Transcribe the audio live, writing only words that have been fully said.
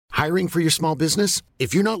Hiring for your small business?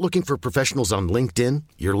 If you're not looking for professionals on LinkedIn,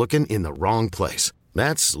 you're looking in the wrong place.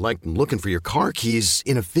 That's like looking for your car keys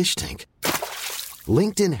in a fish tank.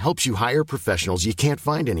 LinkedIn helps you hire professionals you can't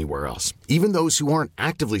find anywhere else, even those who aren't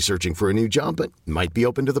actively searching for a new job but might be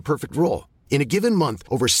open to the perfect role. In a given month,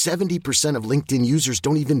 over 70% of LinkedIn users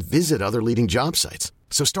don't even visit other leading job sites.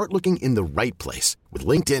 So start looking in the right place. With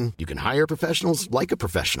LinkedIn, you can hire professionals like a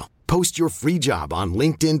professional. Post your free job on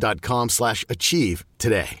linkedin.com/achieve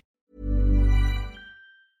today.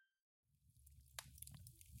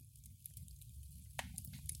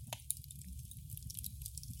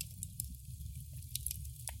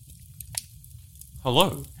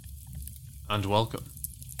 Hello, and welcome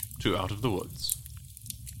to Out of the Woods.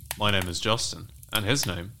 My name is Justin, and his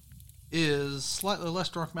name is slightly less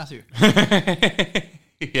drunk Matthew.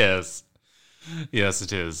 Yes,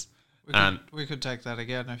 it is. We could take that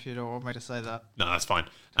again if you don't want me to say that. No, that's fine.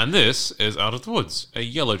 And this is Out of the Woods, a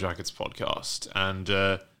Yellow Jackets podcast. And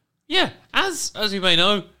as you may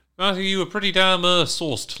know, Matthew, you were pretty damn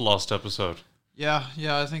sauced last episode. Yeah,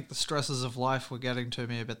 I think the stresses of life were getting to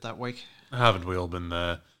me a bit that week. Haven't we all been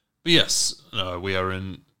there? But yes, we are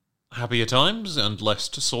in happier times and less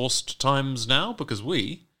sourced times now, because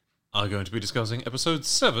we are going to be discussing episode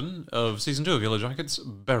 7 of season 2 of Yellow Jackets,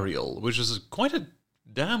 Burial, which is quite a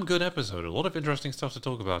damn good episode. A lot of interesting stuff to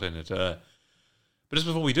talk about in it. But just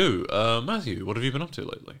before we do, Matthew, what have you been up to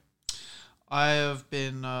lately? I have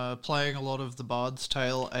been playing a lot of the Bard's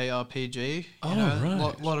Tale ARPG. Right.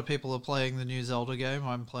 A lot of people are playing the new Zelda game.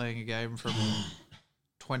 I'm playing a game from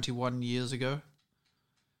 21 years ago.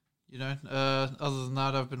 Other than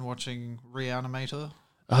that, I've been watching Reanimator.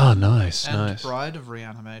 Oh, nice. Bride of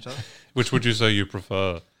Reanimator. Which would you say you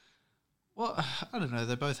prefer? Well, I don't know.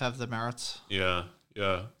 They both have their merits. Yeah.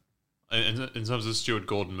 In terms of Stuart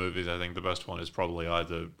Gordon movies, I think the best one is probably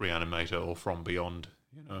either Reanimator or From Beyond,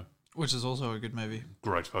 Which is also a good movie.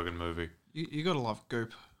 Great fucking movie. You gotta love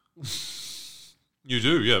Goop. You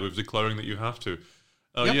do, yeah, with declaring that you have to.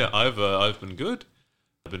 Yep. Yeah, I've been good.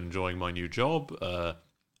 I've been enjoying my new job.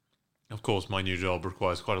 Of course, my new job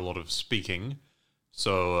requires quite a lot of speaking.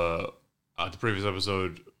 So, at the previous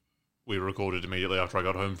episode, we recorded immediately after I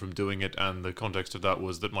got home from doing it, and the context of that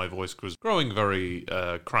was that my voice was growing very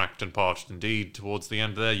cracked and parched indeed towards the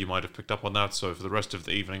end there. You might have picked up on that. So for the rest of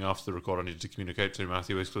the evening after the record, I needed to communicate to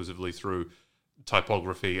Matthew exclusively through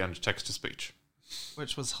typography and text-to-speech.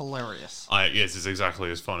 Which was hilarious. Yes, it's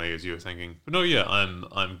exactly as funny as you were thinking. But no, yeah,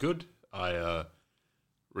 I'm good. I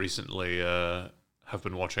recently have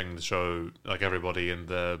been watching the show, like everybody, and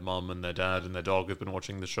their mum and their dad and their dog have been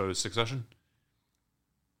watching the show Succession.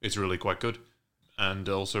 It's really quite good. And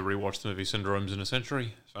also rewatched the movie Syndromes in a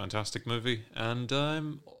Century. Fantastic movie. And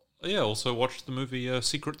also watched the movie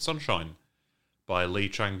Secret Sunshine by Lee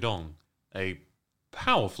Chang-dong. A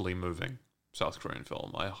powerfully moving South Korean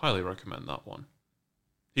film. I highly recommend that one.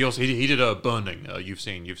 He did Burning. You've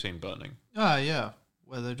seen Burning. Ah, yeah,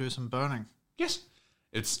 where they do some burning. Yes.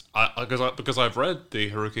 It's because I've read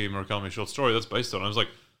the Haruki Murakami short story that's based on it. I was like,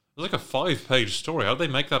 it's like a 5-page story. How'd they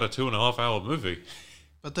make that a 2.5-hour movie?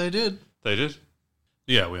 But they did. They did?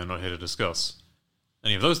 Yeah, we are not here to discuss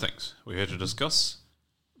any of those things. We're here to discuss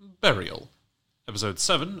Burial, episode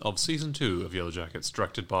 7 of season 2 of Yellow Jackets,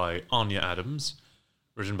 directed by Anya Adams,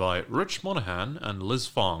 written by Rich Monahan and Liz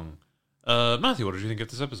Fong. Matthew, what did you think of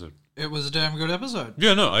this episode? It was a damn good episode.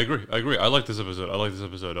 Yeah, no, I agree. I like this episode.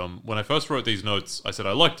 When I first wrote these notes, I said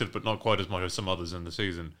I liked it, but not quite as much as some others in the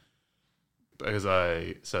season. Because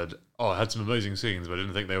I said, it had some amazing scenes, but I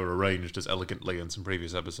didn't think they were arranged as elegantly in some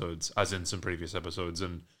previous episodes,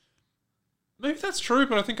 and maybe that's true,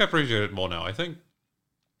 but I think I appreciate it more now. I think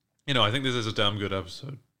this is a damn good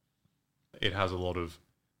episode. It has a lot of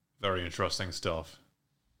very interesting stuff.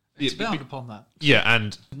 Expound upon that. Yeah,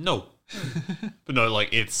 and no. But no,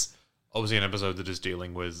 it's obviously an episode that is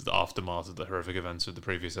dealing with the aftermath of the horrific events of the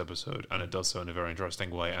previous episode, and it does so in a very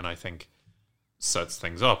interesting way, and I think sets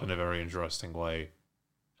things up in a very interesting way.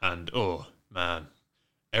 And, oh, man,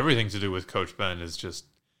 everything to do with Coach Ben is just,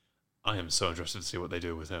 I am so interested to see what they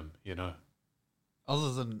do with him,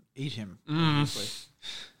 Other than eat him, obviously.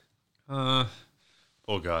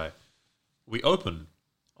 Poor guy. We open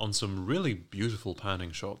on some really beautiful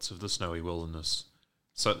panning shots of the snowy wilderness,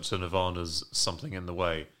 set to Nirvana's Something in the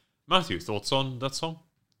Way. Matthew, thoughts on that song?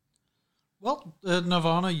 Well,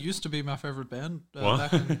 Nirvana used to be my favourite band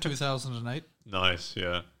back in 2008. Nice,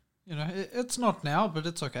 yeah. It's not now, but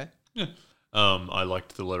it's okay. Yeah. I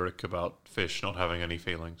liked the lyric about fish not having any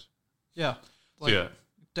feelings. Yeah.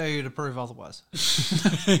 Dare you to prove otherwise.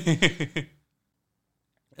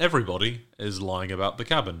 Everybody is lying about the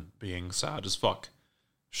cabin, being sad as fuck.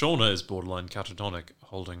 Shauna is borderline catatonic,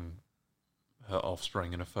 holding her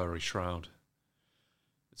offspring in a furry shroud.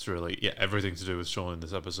 It's really, everything to do with Shauna in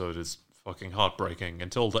this episode is fucking heartbreaking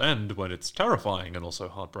until the end when it's terrifying and also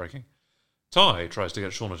heartbreaking. Ty tries to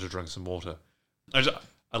get Shauna to drink some water.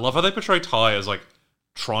 I love how they portray Ty as like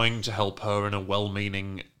trying to help her in a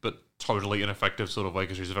well-meaning but totally ineffective sort of way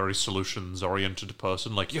because she's a very solutions-oriented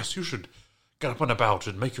person. Like, yes, you should get up and about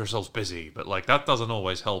and make yourself busy, but like that doesn't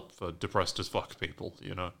always help for depressed as fuck people,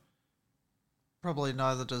 you know? Probably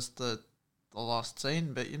neither does the last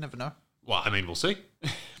scene, but you never know. Well, I mean, we'll see.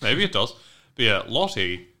 Maybe it does. But yeah,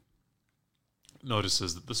 Lottie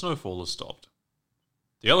notices that the snowfall has stopped.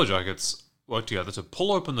 The Yellowjackets work together to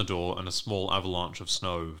pull open the door and a small avalanche of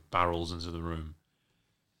snow barrels into the room.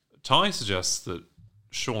 Ty suggests that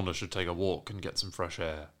Shauna should take a walk and get some fresh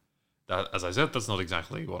air. That, as I said, that's not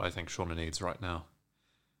exactly what I think Shauna needs right now.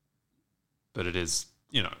 But it is,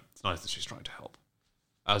 it's nice that she's trying to help.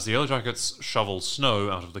 As the Yellowjackets shovel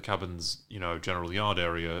snow out of the cabin's, general yard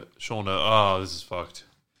area, Shauna, this is fucked.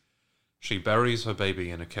 She buries her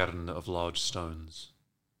baby in a cairn of large stones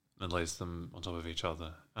and lays them on top of each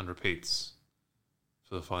other and repeats,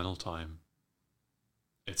 for the final time,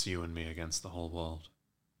 "It's you and me against the whole world."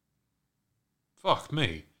 Fuck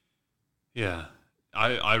me. Yeah,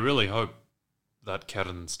 I really hope that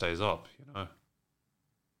cairn stays up,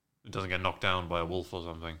 It doesn't get knocked down by a wolf or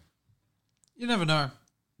something. You never know.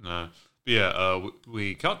 No. But yeah,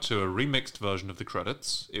 we cut to a remixed version of the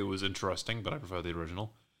credits. It was interesting, but I prefer the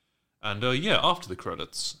original. And after the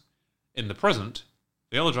credits, in the present,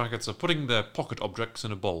 the Yellowjackets are putting their pocket objects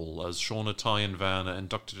in a bowl as Shauna, Ty, and Van are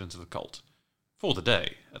inducted into the cult. For the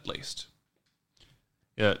day, at least.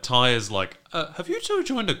 Yeah, Ty is like, have you two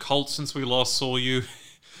joined a cult since we last saw you?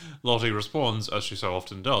 Lottie responds, as she so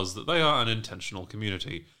often does, that they are an intentional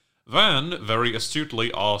community. Van very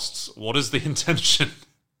astutely asks, what is the intention?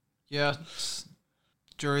 Yeah,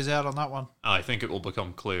 jury's out on that one. I think it will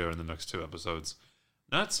become clear in the next 2 episodes.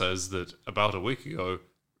 Nat says that about a week ago,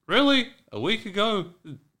 really? A week ago?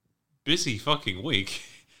 Busy fucking week.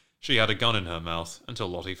 She had a gun in her mouth until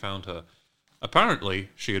Lottie found her. Apparently,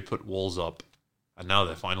 she had put walls up, and now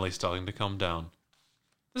they're finally starting to come down.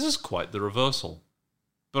 This is quite the reversal.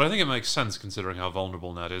 But I think it makes sense considering how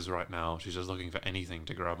vulnerable Nat is right now. She's just looking for anything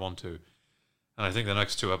to grab onto. And I think the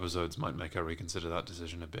next 2 episodes might make her reconsider that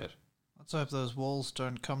decision a bit. Let's hope those walls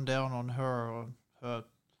don't come down on her or her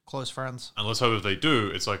close friends. And let's hope if they do,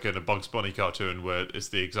 it's like in a Bugs Bunny cartoon where it's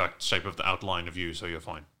the exact shape of the outline of you, so you're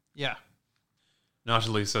fine. Yeah.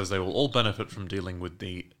 Natalie says they will all benefit from dealing with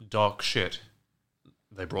the dark shit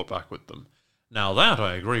they brought back with them. Now that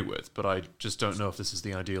I agree with, but I just don't know if this is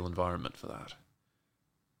the ideal environment for that.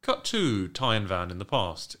 Cut to Ty and Van in the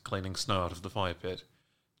past, cleaning snow out of the fire pit.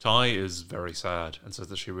 Ty is very sad and says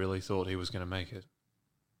that she really thought he was going to make it.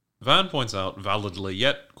 Van points out, validly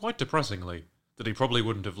yet quite depressingly, that he probably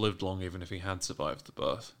wouldn't have lived long even if he had survived the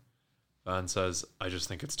birth. Van says, I just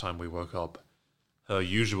think it's time we woke up. Her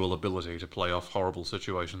usual ability to play off horrible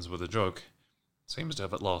situations with a joke seems to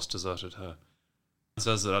have at last deserted her. Van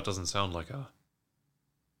says that doesn't sound like her.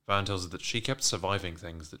 Van tells her that she kept surviving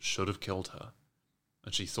things that should have killed her,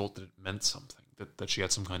 and she thought that it meant something, that she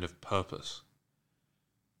had some kind of purpose.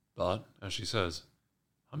 But, as she says,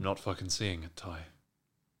 I'm not fucking seeing it, Ty.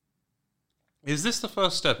 Is this the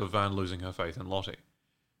first step of Van losing her faith in Lottie?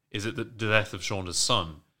 Is it the death of Shauna's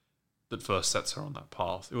son that first sets her on that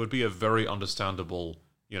path? It would be a very understandable,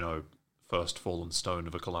 first fallen stone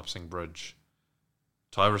of a collapsing bridge.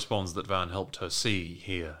 Ty responds that Van helped her see,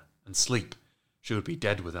 hear, and sleep. She would be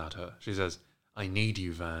dead without her. She says, I need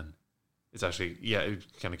you, Van. It's actually, it's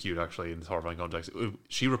kind of cute, actually, in this horrifying context.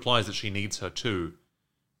 She replies that she needs her too.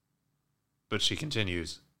 But she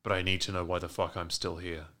continues, but I need to know why the fuck I'm still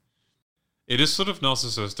here. It is sort of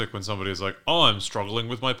narcissistic when somebody is like, oh, I'm struggling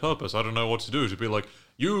with my purpose. I don't know what to do. To be like,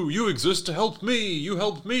 you exist to help me. You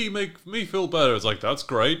help me make me feel better. It's like, that's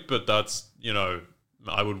great, but that's,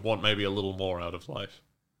 I would want maybe a little more out of life.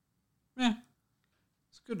 Yeah.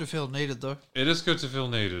 It's good to feel needed, though. It is good to feel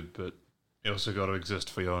needed, but you also got to exist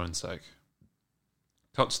for your own sake.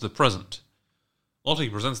 Cut to the present. Lottie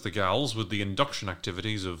presents the gals with the induction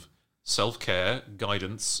activities of self-care,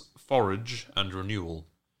 guidance, forage, and renewal.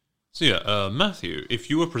 So Matthew, if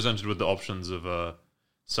you were presented with the options of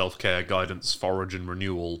self-care, guidance, forage, and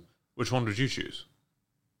renewal, which one would you choose?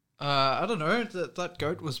 I don't know. That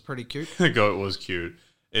goat was pretty cute. The goat was cute.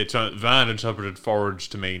 Van interpreted forage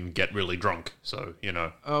to mean get really drunk, so,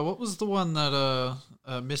 What was the one that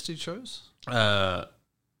Misty chose? God,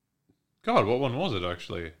 what one was it,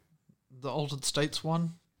 actually? The Altered States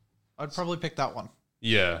one? I'd probably pick that one.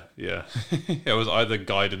 Yeah. It was either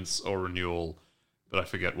guidance or renewal. but I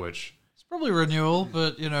forget which. It's probably Renewal,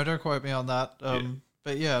 but, don't quote me on that.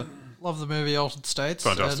 But yeah, love the movie Altered States.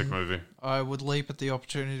 Fantastic movie. I would leap at the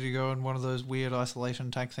opportunity to go in one of those weird isolation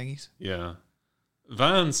tank thingies. Yeah.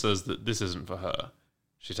 Van says that this isn't for her.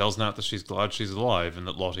 She tells Nat that she's glad she's alive and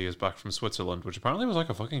that Lottie is back from Switzerland, which apparently was like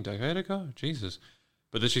a fucking decade ago. Jesus.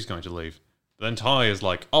 But that she's going to leave. But then Ty is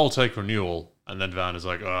like, I'll take Renewal. And then Van is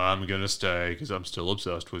like, I'm going to stay because I'm still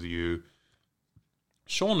obsessed with you.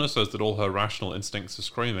 Shauna says that all her rational instincts are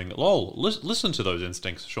screaming, lol, listen to those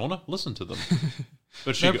instincts, Shauna. Listen to them.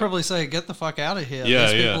 But They'll probably say, get the fuck out of here.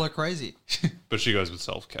 Yeah, These people are crazy. But she goes with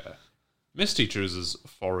self-care. Misty chooses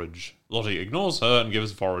forage. Lottie ignores her and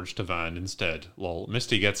gives forage to Van instead. Lol.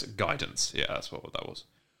 Misty gets guidance. Yeah, that's what that was.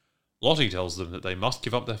 Lottie tells them that they must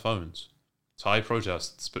give up their phones. Ty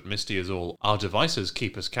protests, but Misty is all, our devices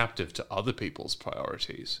keep us captive to other people's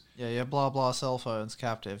priorities. Yeah, blah blah cell phones,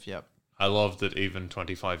 captive, yep. I love that even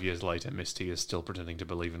 25 years later, Misty is still pretending to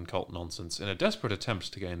believe in cult nonsense in a desperate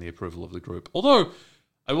attempt to gain the approval of the group. Although,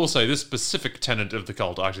 I will say, this specific tenet of the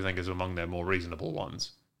cult I actually think is among their more reasonable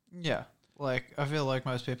ones. Yeah. I feel like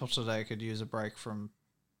most people today could use a break from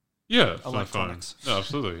electronics. No,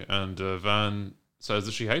 absolutely. And Van says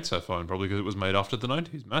that she hates her phone, probably because it was made after the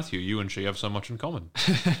 90s. Matthew, you and she have so much in common.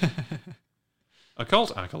 A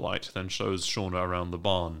cult acolyte then shows Shauna around the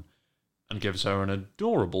barn and gives her an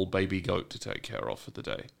adorable baby goat to take care of for the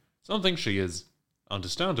day. Something she is,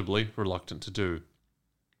 understandably, reluctant to do.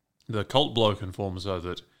 The cult bloke informs her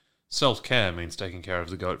that self-care means taking care of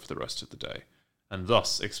the goat for the rest of the day, and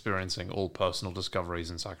thus experiencing all personal discoveries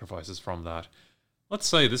and sacrifices from that. Let's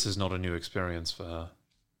say this is not a new experience for her.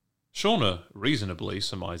 Shauna reasonably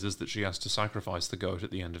surmises that she has to sacrifice the goat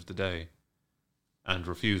at the end of the day, and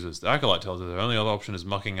refuses. The acolyte tells her the only other option is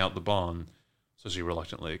mucking out the barn, so she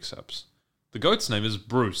reluctantly accepts. The goat's name is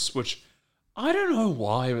Bruce, which, I don't know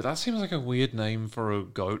why, but that seems like a weird name for a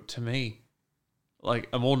goat to me. Like,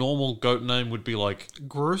 a more normal goat name would be like...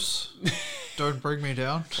 Groose? Don't bring me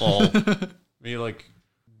down. Or... Maybe like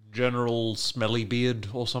General Smelly Beard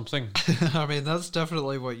or something. I mean, that's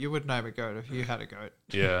definitely what you would name a goat if you had a goat.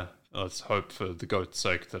 Yeah, let's hope for the goat's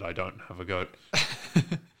sake that I don't have a goat.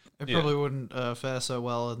 It probably wouldn't fare so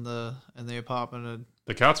well in the apartment.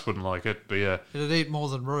 The cats wouldn't like it, but yeah. It'd eat more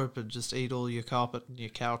than rope. It'd just eat all your carpet and your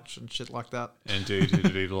couch and shit like that. Indeed,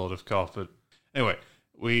 it'd eat a lot of carpet. Anyway,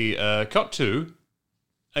 we cut to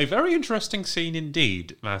a very interesting scene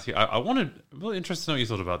indeed, Matthew. I'm really interested to know what you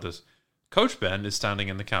thought about this. Coach Ben is standing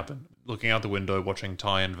in the cabin, looking out the window, watching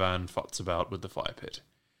Ty and Van futz about with the fire pit.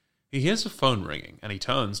 He hears a phone ringing, and he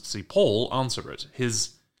turns to see Paul answer it.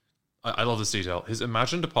 I love this detail. His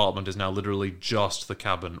imagined apartment is now literally just the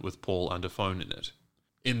cabin with Paul and a phone in it.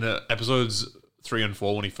 In the episodes 3 and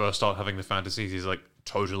 4, when he first started having the fantasies, he's like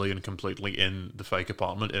totally and completely in the fake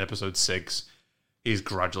apartment. In episode 6, he's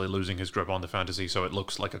gradually losing his grip on the fantasy, so it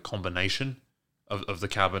looks like a combination of the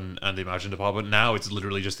cabin and the imagined apartment. Now it's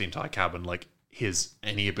literally just the entire cabin. Like,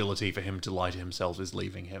 any ability for him to lie to himself is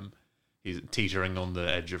leaving him. He's teetering on the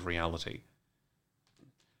edge of reality.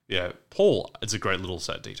 Yeah, Paul, it's a great little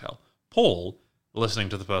set detail. Paul, listening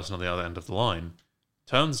to the person on the other end of the line,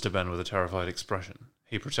 turns to Ben with a terrified expression.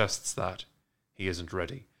 He protests that he isn't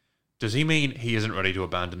ready. Does he mean he isn't ready to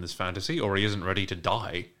abandon this fantasy, or he isn't ready to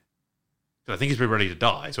die? Because I think he's pretty ready to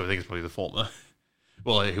die, so I think it's probably the former.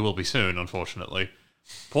 Well, he will be soon, unfortunately.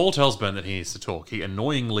 Paul tells Ben that he needs to talk. He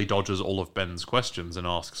annoyingly dodges all of Ben's questions and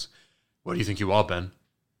asks, "Where do you think you are, Ben?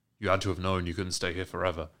 You had to have known you couldn't stay here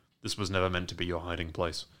forever. This was never meant to be your hiding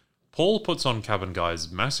place." Paul puts on Cabin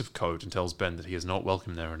Guy's massive coat and tells Ben that he is not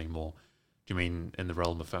welcome there anymore. Do you mean in the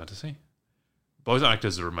realm of fantasy? Both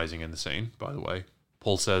actors are amazing in the scene, by the way.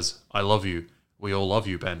 Paul says, "I love you. We all love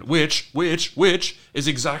you, Ben." Which is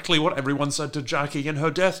exactly what everyone said to Jackie in her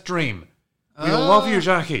death dream. We all love you,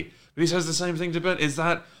 Jackie. But he says the same thing to Ben.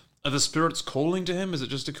 Are the spirits calling to him? Is it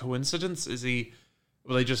just a coincidence?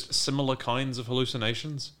 Were they just similar kinds of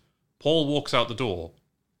hallucinations? Paul walks out the door.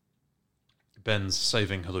 Ben's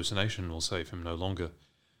saving hallucination will save him no longer.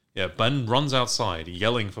 Yeah, Ben runs outside,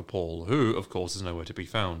 yelling for Paul, who, of course, is nowhere to be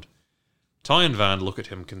found. Ty and Van look at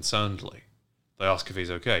him concernedly. They ask if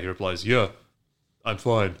he's okay. He replies, "Yeah, I'm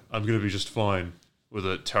fine. I'm going to be just fine," with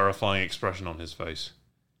a terrifying expression on his face.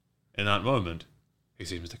 In that moment, he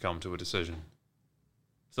seems to come to a decision.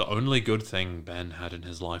 The only good thing Ben had in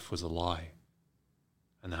his life was a lie.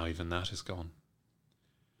 And now even that is gone.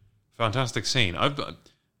 Fantastic scene.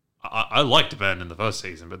 I liked Ben in the first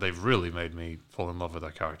season, but they've really made me fall in love with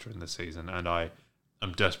that character in this season, and I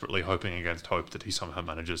am desperately hoping against hope that he somehow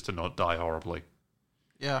manages to not die horribly.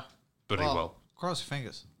 Yeah. But he will. Cross your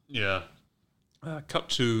fingers. Yeah. Cut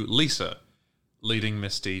to Lisa. leading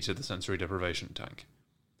Misty to the sensory deprivation tank.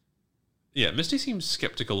 Yeah, Misty seems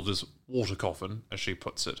skeptical of this water coffin, as she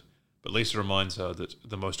puts it, but Lisa reminds her that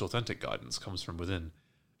the most authentic guidance comes from within.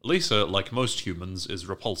 Lisa, like most humans, is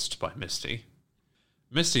repulsed by Misty.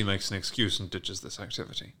 Misty makes an excuse and ditches this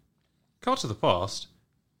activity. Cut to the past.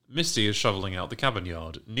 Misty is shoveling out the cabin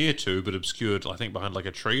yard, near to but obscured, I think, behind like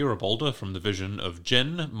a tree or a boulder from the vision of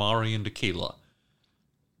Jen, Mari, and Aquila.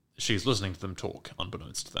 She's listening to them talk,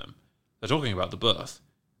 unbeknownst to them. They're talking about the birth.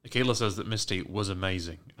 Aquila says that Misty was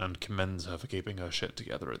amazing and commends her for keeping her shit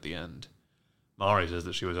together at the end. Mari says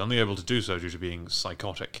that she was only able to do so due to being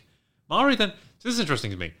psychotic. Mari then, this is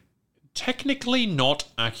interesting to me, technically not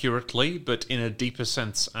accurately, but in a deeper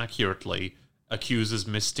sense accurately, accuses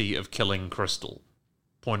Misty of killing Crystal,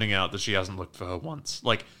 pointing out that she hasn't looked for her once.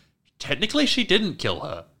 Like, technically she didn't kill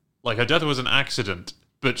her. Like, her death was an accident,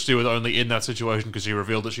 but she was only in that situation because she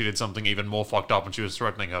revealed that she did something even more fucked up and she was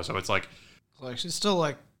threatening her, so it's like... Like, she's still,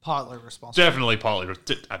 like, partly responsible. Definitely partly,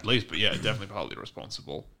 at least, but yeah, definitely partly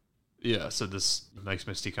responsible. Yeah, so this makes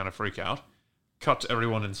Misty kind of freak out. Cut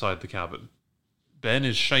everyone inside the cabin. Ben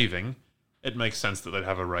is shaving. It makes sense that they'd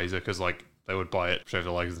have a razor, because, like, they would buy it, shave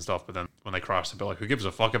their legs and stuff, but then when they crash, they'd be like, who gives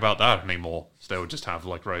a fuck about that anymore? So they would just have,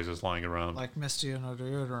 like, razors lying around. Like Misty and her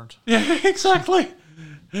deodorant. Yeah, exactly.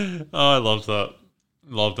 Oh, I loved that.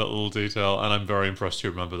 Loved that little detail, and I'm very impressed you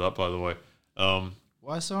remember that, by the way.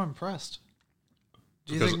 Why so impressed?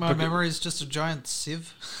 Do you think my memory is just a giant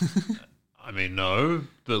sieve? I mean, no,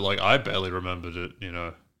 but, like, I barely remembered it, you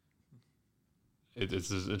know. It's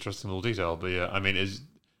an interesting little detail, but yeah, I mean,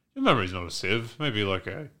 your memory's not a sieve. Maybe like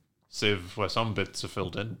a sieve where some bits are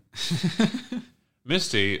filled in.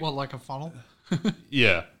 Misty... What, like a funnel?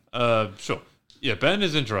 Yeah, sure. Yeah, Ben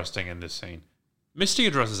is interesting in this scene. Misty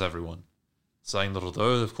addresses everyone, saying that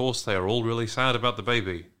although, of course, they are all really sad about the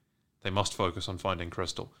baby, they must focus on finding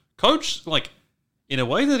Crystal. Coach, like, in a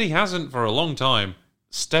way that he hasn't for a long time,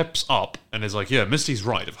 steps up and is like, yeah, Misty's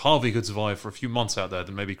right. If Harvey could survive for a few months out there,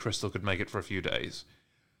 then maybe Crystal could make it for a few days.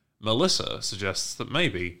 Melissa suggests that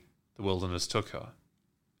maybe the wilderness took her.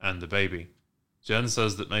 And the baby. Jen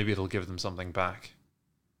says that maybe it'll give them something back.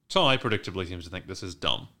 Ty predictably seems to think this is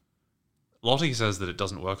dumb. Lottie says that it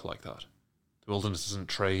doesn't work like that. The wilderness doesn't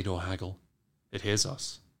trade or haggle. It hears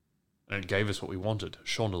us. And it gave us what we wanted.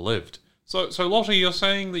 Shauna lived. So Lottie, you're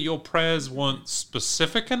saying that your prayers weren't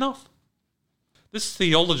specific enough? This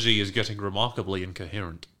theology is getting remarkably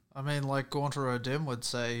incoherent. I mean, like Gaunter O'Dim would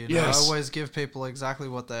say, you know, Yes. I always give people exactly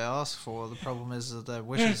what they ask for. The problem is that their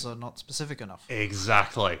wishes are not specific enough.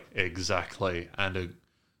 Exactly. And a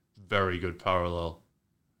very good parallel.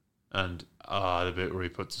 And the bit where he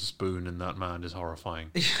puts a spoon in that man is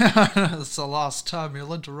horrifying. It's the last time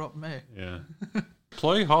you'll interrupt me. Yeah.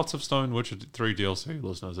 Play Hearts of Stone Witcher 3 DLC,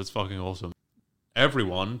 listeners. It's fucking awesome.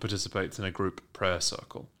 Everyone participates in a group prayer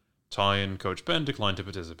circle. Ty and Coach Ben decline to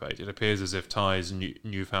participate. It appears as if Ty's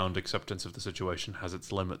newfound acceptance of the situation has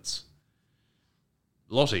its limits.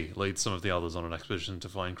 Lottie leads some of the others on an expedition to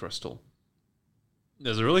find Crystal.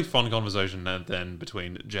 There's a really fun conversation then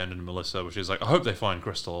between Jen and Melissa, which is like, I hope they find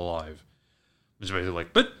Crystal alive. It's basically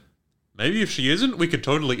like, but maybe if she isn't, we could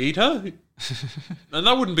totally eat her. And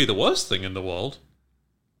that wouldn't be the worst thing in the world.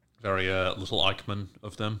 Very little Eichmann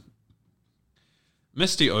of them.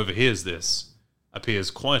 Misty overhears this,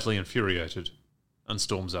 appears quietly infuriated, and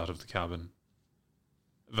storms out of the cabin.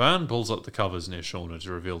 Van pulls up the covers near Shauna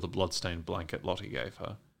to reveal the blood-stained blanket Lottie gave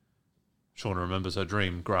her. Shauna remembers her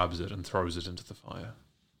dream, grabs it, and throws it into the fire.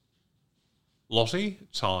 Lottie,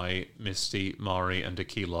 Ty, Misty, Mari, and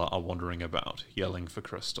Aquila are wandering about, yelling for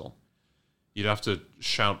Crystal. You'd have to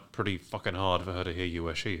shout pretty fucking hard for her to hear you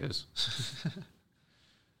where she is.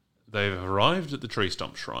 They've arrived at the tree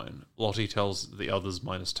stump shrine. Lottie tells the others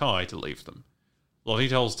minus Ty to leave them. Lottie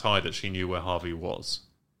tells Ty that she knew where Harvey was,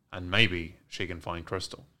 and maybe she can find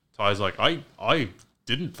Crystal. Ty's like, I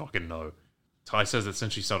didn't fucking know. Ty says that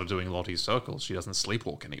since she started doing Lottie's circles, she doesn't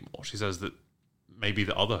sleepwalk anymore. She says that maybe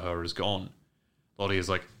the other her is gone. Lottie is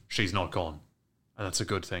like, she's not gone. And that's a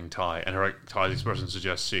good thing, Ty. And Ty's expression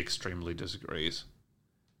suggests she extremely disagrees.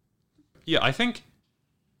 Yeah, I think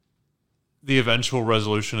the eventual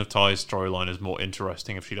resolution of Ty's storyline is more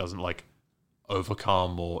interesting if she doesn't, like,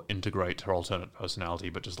 overcome or integrate her alternate personality,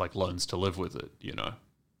 but just, like, learns to live with it, you know?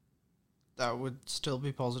 That would still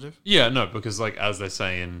be positive. Yeah, no, because, like, as they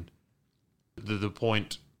say in the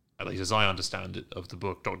point, at least as I understand it, of the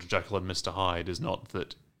book Dr. Jekyll and Mr. Hyde is not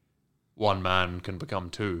that one man can become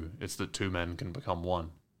two, it's that two men can become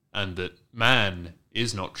one. And that man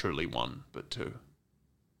is not truly one, but two.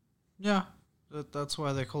 Yeah, that's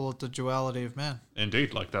why they call it the duality of man.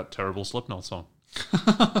 Indeed, like that terrible Slipknot song.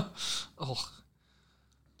 Oh.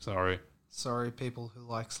 Sorry. Sorry, people who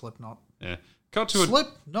like Slipknot. Yeah. Cut to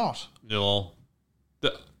Slipknot!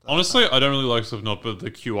 Honestly, I don't really like Slipknot, but the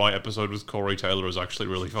QI episode with Corey Taylor is actually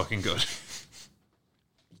really fucking good.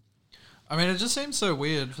 I mean, it just seems so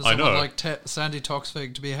weird for someone like Sandy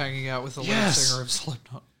Toksvig to be hanging out with the lead singer of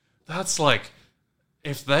Slipknot. That's like,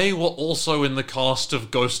 if they were also in the cast of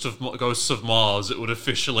Ghosts of Mars, it would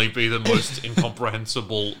officially be the most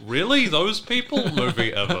incomprehensible, really, those people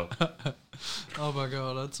movie ever. Oh my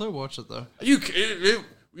god, I'd so watch it though.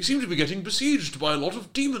 We seem to be getting besieged by a lot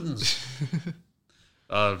of demons.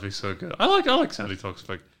 That'd be so good. I like Sandy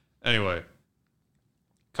Toksvig. Anyway,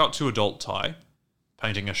 cut to adult Ty,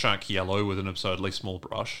 painting a shack yellow with an absurdly small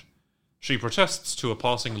brush. She protests to a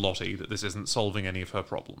passing Lottie that this isn't solving any of her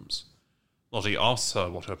problems. Lottie asks her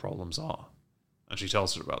what her problems are, and she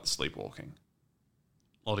tells her about the sleepwalking.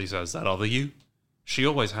 Lottie says, that other you? She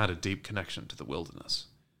always had a deep connection to the wilderness,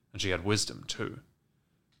 and she had wisdom too.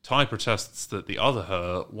 Ty protests that the other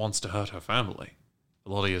her wants to hurt her family.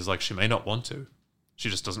 But Lottie is like, she may not want to. She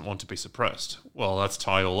just doesn't want to be suppressed. Well, that's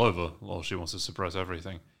Ty all over. Well, she wants to suppress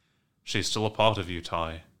everything. She's still a part of you,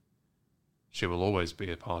 Ty. She will always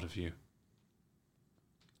be a part of you.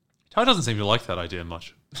 Ty doesn't seem to like that idea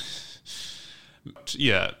much.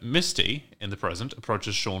 Yeah, Misty, in the present,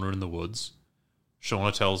 approaches Shauna in the woods.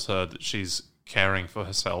 Shauna tells her that she's caring for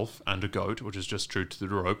herself and a goat, which is just true to the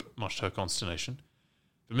rope, much to her consternation.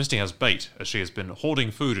 But Misty has bait, as she has been hoarding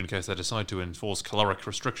food in case they decide to enforce caloric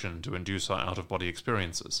restriction to induce her out-of-body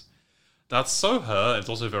experiences. That's so her, it's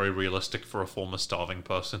also very realistic for a former starving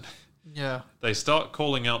person. Yeah. They start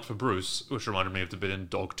calling out for Bruce, which reminded me of the bit in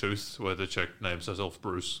Dogtooth, where the chick names herself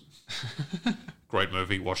Bruce. Great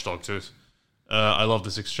movie, watch Dogtooth. I love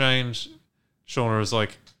this exchange. Shauna is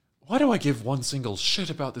like, why do I give one single shit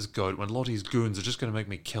about this goat when Lottie's goons are just going to make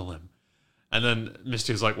me kill him? And then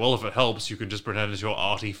Misty is like, well, if it helps, you can just pretend it's your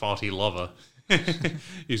arty-farty lover.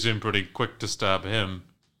 You seem pretty quick to stab him.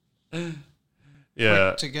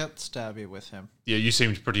 Yeah. Quick to get stabby with him. Yeah, you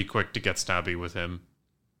seemed pretty quick to get stabby with him.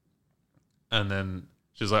 And then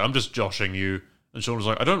she's like, I'm just joshing you. And Shauna's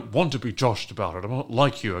like, I don't want to be joshed about it. I'm not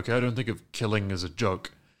like you, okay? I don't think of killing as a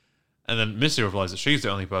joke. And then Misty replies that she's the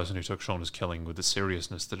only person who took Shauna's killing with the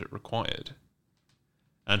seriousness that it required.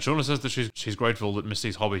 And Shauna says that she's grateful that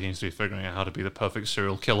Misty's hobby seems to be figuring out how to be the perfect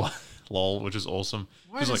serial killer. Lol, which is awesome.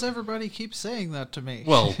 Why does everybody keep saying that to me?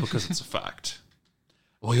 Well, because it's a fact.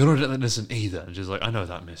 Well, you're not innocent either. And she's like, I know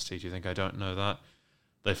that, Misty. Do you think I don't know that?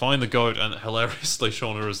 They find the goat, and hilariously,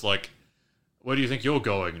 Shauna is like, where do you think you're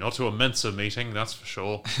going? Not to a Mensa meeting, that's for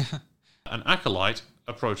sure. An acolyte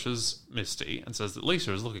approaches Misty and says that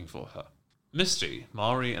Lisa is looking for her. Misty,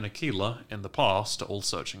 Mari, and Aquila in the past are all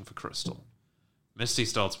searching for Crystal. Misty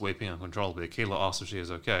starts weeping uncontrollably. Aquila asks if she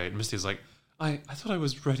is okay, and Misty's like, I thought I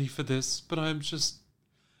was ready for this, but I'm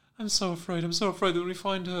so afraid. I'm so afraid that when we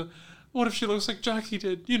find her, what if she looks like Jackie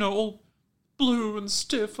did? You know, all blue and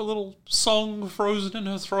stiff, a little song frozen in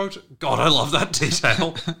her throat. God, I love that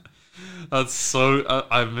detail. That's so...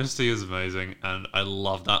 Misty is amazing, and I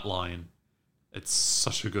love that line. It's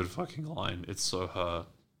such a good fucking line. It's so her.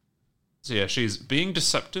 So yeah, she's being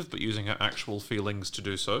deceptive, but using her actual feelings to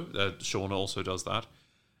do so. Shauna also does that.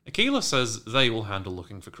 Aquila says they will handle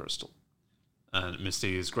looking for Crystal. And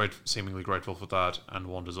Misty is seemingly grateful for that and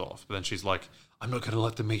wanders off. But then she's like, I'm not going to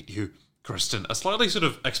let them meet you, Kristen. A slightly sort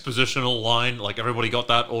of expositional line, like everybody got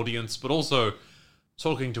that, audience, but also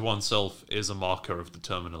talking to oneself is a marker of the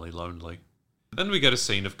terminally lonely. Then we get a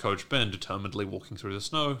scene of Coach Ben determinedly walking through the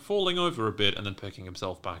snow, falling over a bit and then picking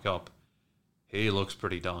himself back up. He looks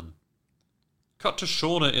pretty done. Cut to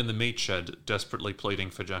Shauna in the meat shed, desperately pleading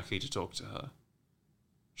for Jackie to talk to her.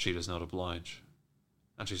 She does not oblige,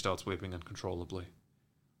 and she starts weeping uncontrollably.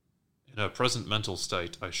 In her present mental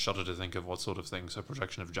state, I shudder to think of what sort of things her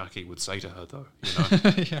projection of Jackie would say to her, though, you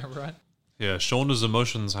know? Yeah, right. Yeah, Shauna's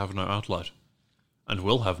emotions have no outlet, and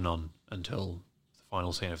will have none until the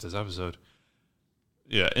final scene of this episode.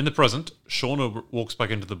 Yeah, in the present, Shauna walks back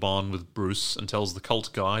into the barn with Bruce and tells the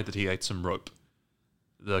cult guy that he ate some rope.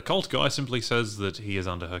 The cult guy simply says that he is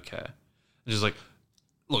under her care. And she's like,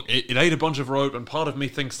 look, it ate a bunch of rope, and part of me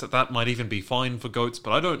thinks that might even be fine for goats,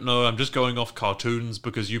 but I don't know, I'm just going off cartoons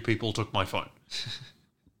because you people took my phone.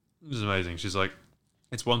 This is amazing. She's like,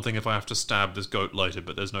 it's one thing if I have to stab this goat later,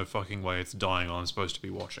 but there's no fucking way it's dying while I'm supposed to be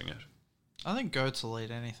watching it. I think goats will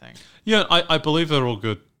eat anything. Yeah, I believe they're all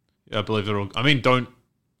good. Yeah, I believe they're all... I mean, don't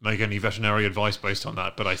make any veterinary advice based on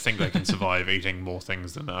that, but I think they can survive eating more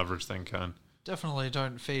things than the average thing can. Definitely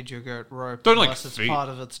don't feed your goat rope don't unless it's part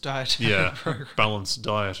of its dietary program. Balanced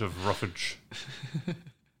diet of roughage.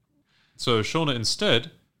 So Shauna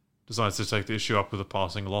instead decides to take the issue up with a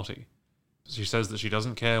passing Lottie. she says that she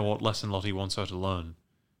doesn't care what lesson Lottie wants her to learn.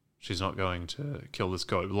 She's not going to kill this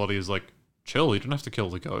goat. Lottie is like, chill, you don't have to kill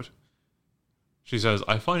the goat. She says,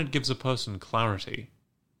 I find it gives a person clarity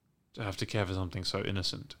to have to care for something so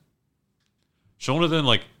innocent. Shauna then,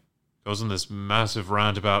 like, goes on this massive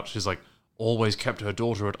rant about, she's like, always kept her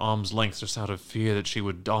daughter at arm's length just out of fear that she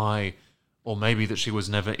would die, or maybe that she was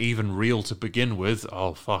never even real to begin with.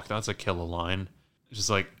 Oh, fuck, that's a killer line. She's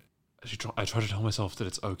like, I try to tell myself that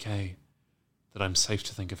it's okay, that I'm safe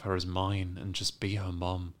to think of her as mine and just be her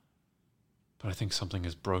mum. But I think something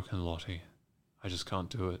is broken, Lottie. I just can't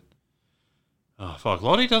do it. Oh, fuck.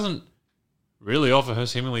 Lottie doesn't really offer her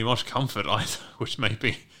seemingly much comfort either, which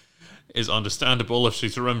maybe is understandable if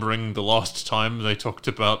she's remembering the last time they talked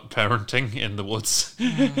about parenting in the woods.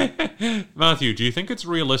 Matthew, do you think it's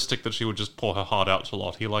realistic that she would just pour her heart out to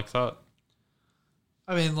Lottie like that?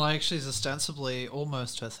 I mean, like, she's ostensibly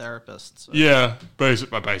almost her therapist. So. Yeah,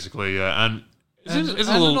 basically, yeah. And And it's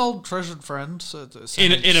a little, an old treasured friend. So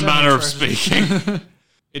in a manner of speaking.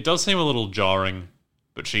 It does seem a little jarring,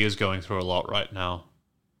 but she is going through a lot right now.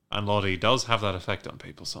 And Lottie does have that effect on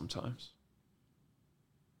people sometimes.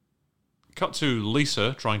 Cut to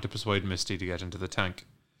Lisa trying to persuade Misty to get into the tank.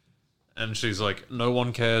 And she's like, no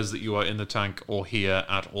one cares that you are in the tank or here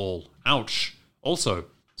at all. Ouch. Also,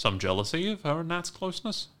 some jealousy of her and Nat's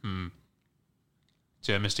closeness?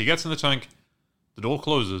 So yeah, Misty gets in the tank, the door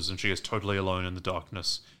closes, and she is totally alone in the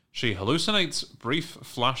darkness. She hallucinates brief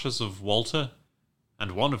flashes of Walter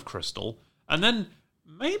and one of Crystal, and then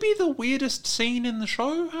maybe the weirdest scene in the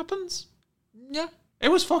show happens? Yeah. It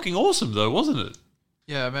was fucking awesome, though, wasn't it?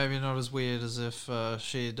 Yeah, maybe not as weird as if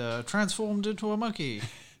she'd transformed into a monkey.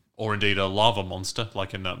 Or indeed a lava monster,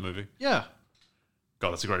 like in that movie. Yeah.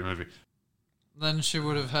 God, that's a great movie. Then she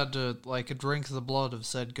would have had to, like, drink the blood of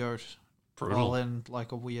said goat. Brutal. While in,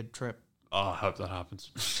 like, a weird trip. Oh, I hope that happens.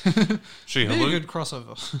 Be a good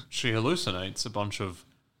crossover. She hallucinates a bunch of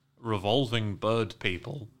revolving bird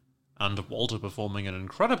people and Walter performing an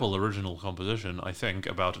incredible original composition, I think,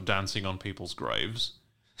 about dancing on people's graves.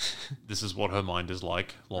 This is what her mind is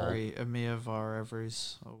like. Lol. Very Amir Var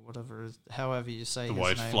Evries, or whatever, however you say The his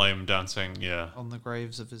white name. flame dancing, yeah. On the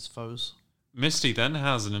graves of his foes. Misty then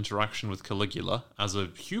has an interaction with Caligula as a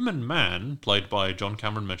human man, played by John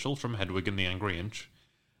Cameron Mitchell from Hedwig and the Angry Inch.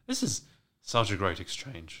 This is such a great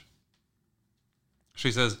exchange.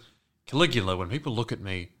 She says, Caligula, when people look at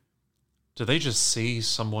me, do they just see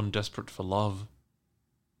someone desperate for love?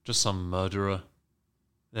 Just some murderer?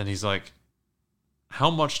 Then he's like, how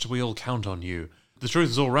much do we all count on you? The truth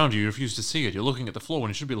is all around you, you refuse to see it. You're looking at the floor when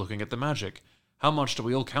you should be looking at the magic. How much do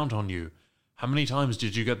we all count on you? How many times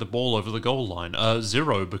did you get the ball over the goal line?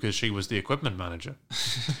 0, because she was the equipment manager.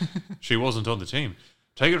 She wasn't on the team.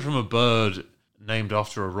 Take it from a bird named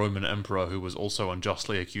after a Roman emperor who was also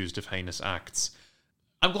unjustly accused of heinous acts.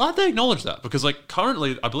 I'm glad they acknowledged that, because, like,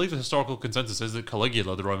 currently, I believe the historical consensus is that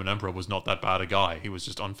Caligula, the Roman emperor, was not that bad a guy. He was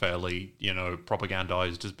just unfairly,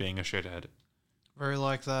 propagandized as being a shithead. Very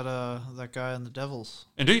like that guy in The Devils.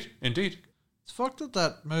 Indeed. It's fucked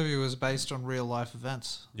that movie was based on real life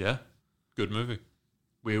events. Yeah, good movie.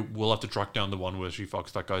 We'll have to track down the one where she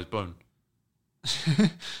fucks that guy's bone.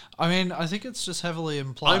 I mean, I think it's just heavily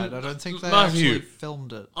implied. I don't think they Matthew, actually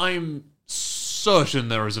filmed it. I'm certain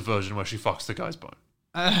there is a version where she fucks the guy's bone.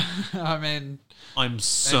 I mean, I'm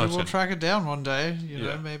certain. maybe we'll track it down one day,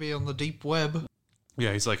 maybe on the deep web.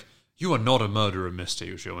 Yeah, he's like, you are not a murderer,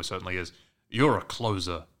 Misty, which she almost certainly is. You're a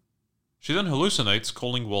closer. She then hallucinates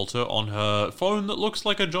calling Walter on her phone that looks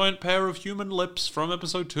like a giant pair of human lips from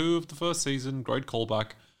episode 2 of the first season, great callback,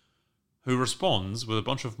 who responds with a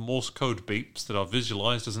bunch of Morse code beeps that are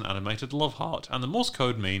visualized as an animated love heart. And the Morse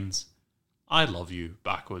code means, I love you,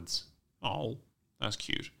 backwards. Oh, that's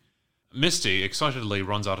cute. Misty excitedly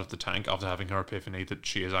runs out of the tank after having her epiphany that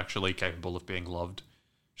she is actually capable of being loved.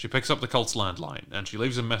 She picks up the cult's landline, and she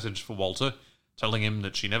leaves a message for Walter, telling him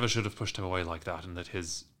that she never should have pushed him away like that, and that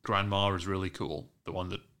his grandma is really cool, the one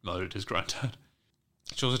that murdered his granddad.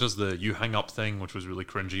 She also does the you hang up thing, which was really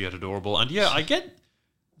cringy yet adorable, and yeah, I get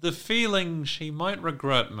the feeling she might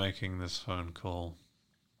regret making this phone call.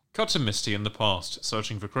 Cut to Misty in the past,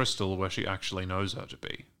 searching for Crystal where she actually knows her to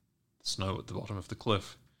be. The snow at the bottom of the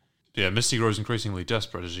cliff. Yeah, Misty grows increasingly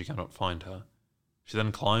desperate as she cannot find her. She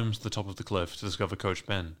then climbs to the top of the cliff to discover Coach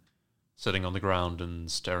Ben, sitting on the ground and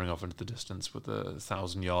staring off into the distance with a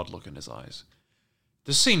 1,000-yard look in his eyes.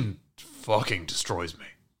 This scene fucking destroys me.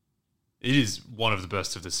 It is one of the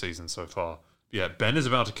best of this season so far. Yeah, Ben is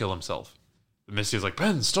about to kill himself. But Misty is like,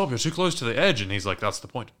 Ben, stop, you're too close to the edge. And he's like, that's the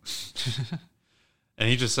point. And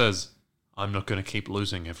he just says, I'm not going to keep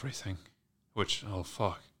losing everything. Which, oh,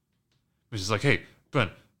 fuck. Misty's like, hey,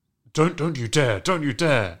 Ben, Don't you dare, don't you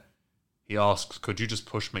dare. He asks, could you just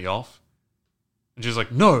push me off? And she's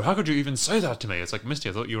like, no, how could you even say that to me? It's like, Misty,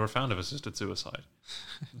 I thought you were a fan of assisted suicide.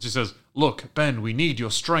 She says, look, Ben, we need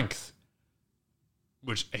your strength.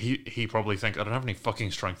 Which he probably thinks, I don't have any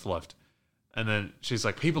fucking strength left. And then she's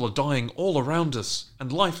like, people are dying all around us,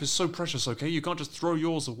 and life is so precious, okay? You can't just throw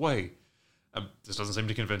yours away. This doesn't seem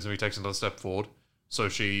to convince him. He takes another step forward. So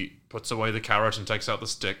she puts away the carrot and takes out the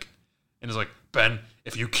stick. And is like, Ben,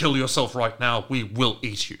 if you kill yourself right now, we will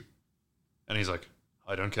eat you. And he's like,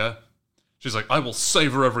 I don't care. She's like, I will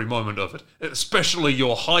savor every moment of it, especially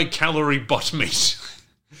your high-calorie butt meat.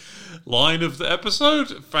 Line of the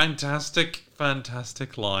episode. Fantastic,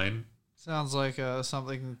 fantastic line. Sounds like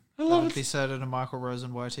something that would be said in a Michael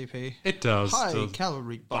Rosen YTP. It does.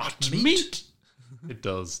 High-calorie butt meat. It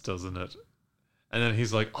does, doesn't it? And then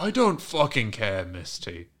he's like, I don't fucking care,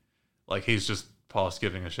 Misty. Like, he's just past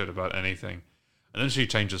giving a shit about anything. And then she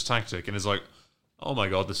changes tactic and is like, oh my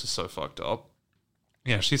god, this is so fucked up.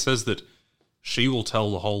 Yeah, she says that she will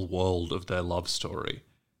tell the whole world of their love story.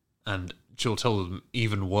 And she'll tell them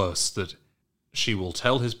even worse, that she will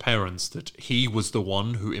tell his parents that he was the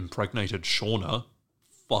one who impregnated Shauna.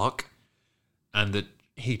 Fuck. And that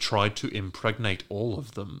he tried to impregnate all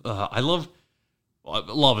of them. Love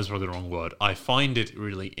is probably the wrong word. I find it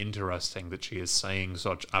really interesting that she is saying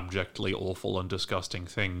such abjectly awful and disgusting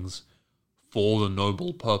things for the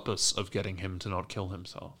noble purpose of getting him to not kill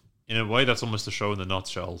himself. In a way, that's almost the show in the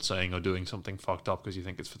nutshell, saying or doing something fucked up because you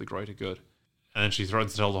think it's for the greater good. And then she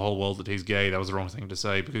threatens to tell the whole world that he's gay. That was the wrong thing to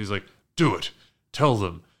say, because he's like, do it. Tell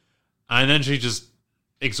them. And then she just,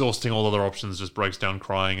 exhausting all other options, just breaks down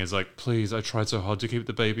crying. Is like, please, I tried so hard to keep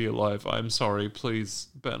the baby alive. I'm sorry, please.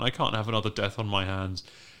 Ben, I can't have another death on my hands.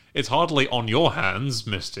 It's hardly on your hands,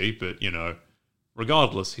 Misty, but, you know.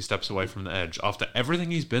 Regardless, he steps away from the edge after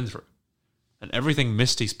everything he's been through. And everything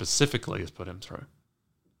Misty specifically has put him through.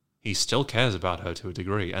 He still cares about her to a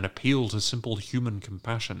degree. An appeal to simple human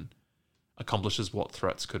compassion accomplishes what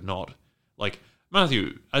threats could not. Like,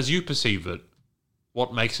 Matthew, as you perceive it,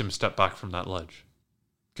 what makes him step back from that ledge?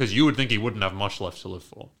 Because you would think he wouldn't have much left to live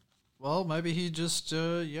for. Well, maybe he just,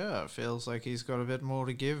 feels like he's got a bit more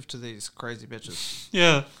to give to these crazy bitches.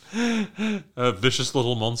 Yeah. Vicious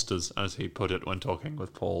little monsters, as he put it when talking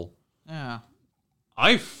with Paul. Yeah.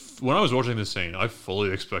 When I was watching this scene, I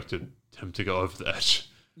fully expected him to go over the edge.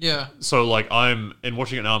 Yeah. So, like,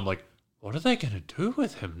 watching it now, I'm like, what are they going to do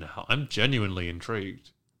with him now? I'm genuinely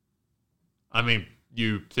intrigued. I mean,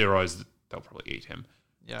 you theorize that they'll probably eat him.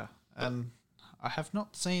 Yeah, and I have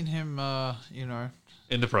not seen him,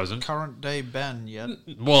 in the present. Current day Ben yet.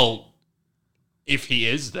 Well, if he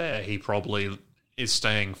is there, he probably is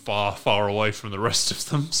staying far, far away from the rest of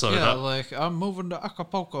them. So yeah, like, I'm moving to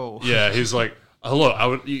Acapulco. Yeah, he's like, hello,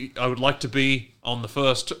 I would like to be on the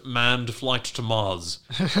first manned flight to Mars.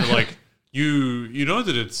 Like, you know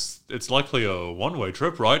that it's likely a one-way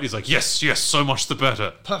trip, right? He's like, yes, so much the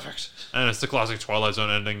better. Perfect. And it's the classic Twilight Zone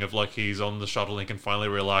ending of, like, he's on the shuttle and he can finally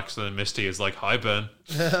relax, and then Misty is like, hi, Ben.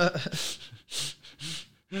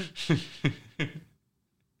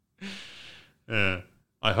 Yeah.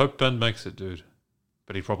 I hope Ben makes it, dude.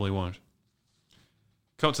 But he probably won't.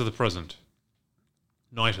 Cut to the present.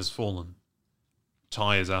 Night has fallen.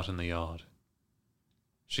 Ty is out in the yard.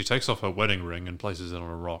 She takes off her wedding ring and places it on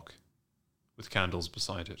a rock, with candles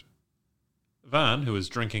beside it. Van, who is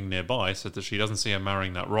drinking nearby, said that she doesn't see her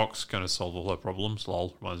marrying that rock's going to solve all her problems.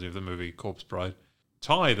 Lol, reminds me of the movie Corpse Bride.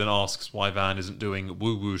 Ty then asks why Van isn't doing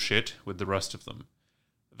woo-woo shit with the rest of them.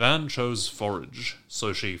 Van chose forage,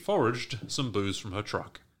 so she foraged some booze from her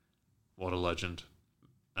truck. What a legend.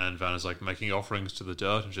 And Van is like, making offerings to the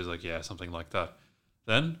dirt, and she's like, yeah, something like that.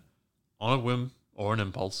 Then, on a whim or an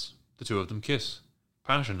impulse, the two of them kiss.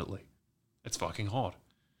 Passionately. It's fucking hot.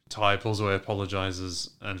 Ty pulls away, apologizes,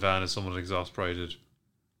 and Van is somewhat exasperated.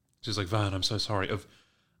 She's like, Van, I'm so sorry.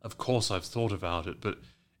 Of course I've thought about it, but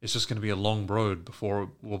it's just going to be a long road before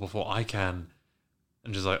I can.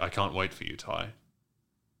 And she's like, I can't wait for you, Ty.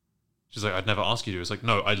 She's like, I'd never ask you to. It's like,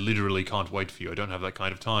 no, I literally can't wait for you. I don't have that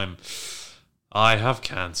kind of time. I have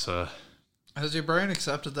cancer. Has your brain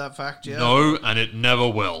accepted that fact yet? No, and it never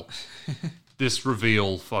will. This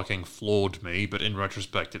reveal fucking floored me, but in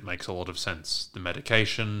retrospect it makes a lot of sense. The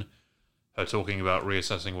medication, her talking about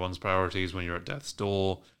reassessing one's priorities when you're at death's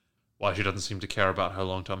door, why she doesn't seem to care about her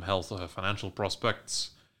long-term health or her financial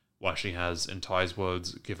prospects, why she has, in Ty's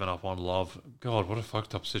words, given up on love. God, what a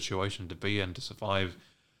fucked up situation to be in, to survive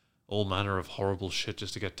all manner of horrible shit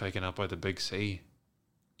just to get taken out by the big C.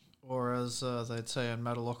 Or as they'd say in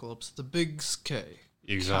Metalocalypse, the big K.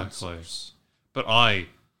 Exactly. Cancers. But I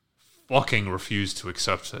fucking refuse to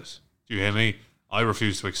accept it. Do you hear me? I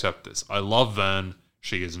refuse to accept this. I love Van.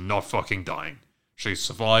 She is not fucking dying. She's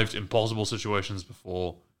survived impossible situations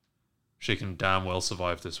before. She can damn well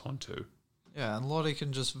survive this one too. Yeah, and Lottie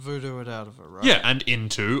can just voodoo it out of her, right? Yeah, and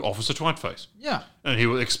into Officer Twatface. Yeah. And he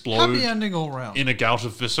will explode Happy ending all round. in a gout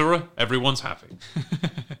of viscera. Everyone's happy.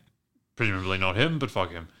 Presumably not him, but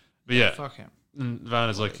fuck him. But yeah. Fuck him. And Van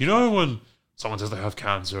is like, you know when someone says they have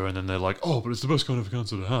cancer and then they're like, oh, but it's the best kind of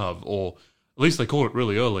cancer to have. Or at least they caught it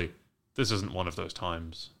really early. This isn't one of those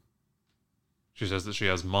times. She says that she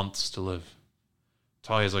has months to live.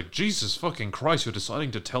 Ty is like, Jesus fucking Christ, you're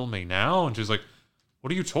deciding to tell me now? And she's like,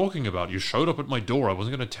 what are you talking about? You showed up at my door. I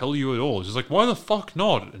wasn't going to tell you at all. She's like, why the fuck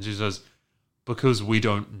not? And she says, because we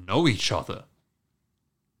don't know each other.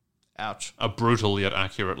 Ouch. A brutal yet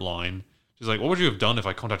accurate line. She's like, what would you have done if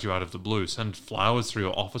I contact you out of the blue? Send flowers through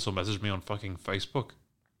your office or message me on fucking Facebook?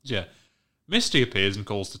 Yeah. Misty appears and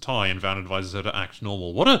calls to Ty, and Van advises her to act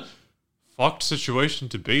normal. What a fucked situation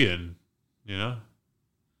to be in, you know?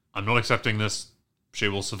 I'm not accepting this. She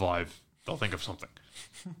will survive. They'll think of something.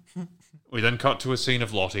 We then cut to a scene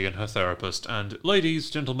of Lottie and her therapist, and ladies,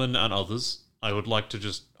 gentlemen, and others, I would like to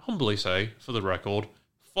just humbly say, for the record,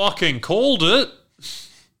 fucking called it!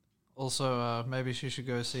 Also, maybe she should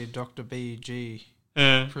go see Dr. B.G.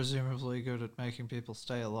 Yeah. Presumably good at making people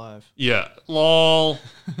stay alive. Yeah, lol.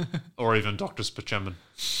 Or even Dr. Spaceman.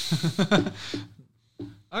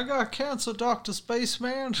 I got cancer, Dr.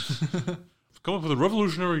 Spaceman. I've come up with a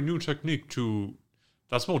revolutionary new technique to...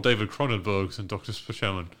 That's more David Cronenberg than Dr.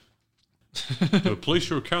 Spaceman. To place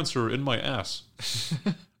your cancer in my ass.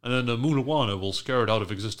 And then Munawana will scare it out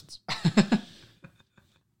of existence.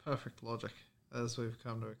 Perfect logic, as we've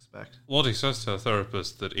come to expect. Lottie says to her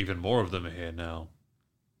therapist that even more of them are here now.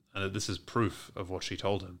 And that this is proof of what she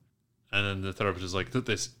told him. And then the therapist is like, that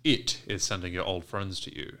this it is sending your old friends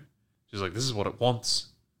to you. She's like, this is what it wants.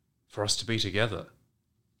 For us to be together.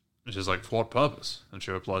 And she's like, for what purpose? And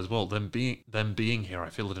she replies, well, them being here, I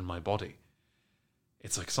feel it in my body.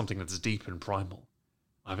 It's like something that's deep and primal.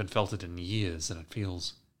 I haven't felt it in years, and it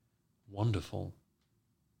feels wonderful.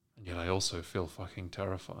 And yet I also feel fucking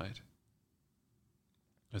terrified.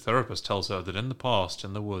 Her therapist tells her that in the past,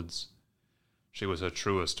 in the woods, she was her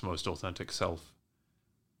truest, most authentic self.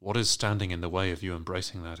 What is standing in the way of you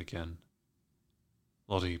embracing that again?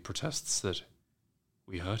 Lottie protests that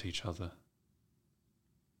we hurt each other.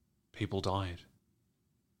 People died.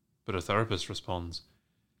 But her therapist responds,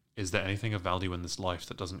 is there anything of value in this life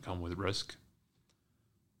that doesn't come with risk?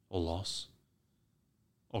 Or loss?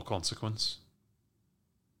 Or consequence?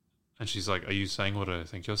 And she's like, are you saying what I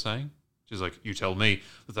think you're saying? She's like, you tell me.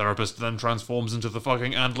 The therapist then transforms into the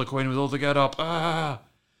fucking Antler Queen with all the get up. Ah!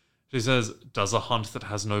 She says, does a hunt that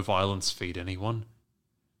has no violence feed anyone?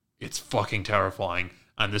 It's fucking terrifying.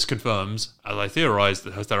 And this confirms, as I theorized,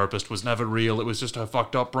 that her therapist was never real. It was just her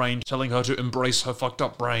fucked up brain telling her to embrace her fucked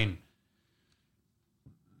up brain.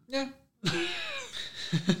 Yeah.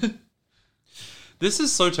 This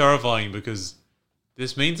is so terrifying because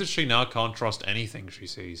this means that she now can't trust anything she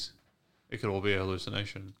sees. It could all be a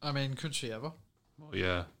hallucination. I mean, could she ever? Well,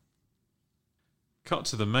 yeah. Cut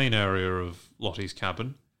to the main area of Lottie's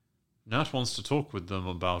cabin. Nat wants to talk with them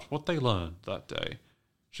about what they learned that day.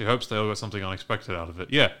 She hopes they all got something unexpected out of it.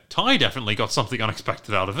 Yeah, Ty definitely got something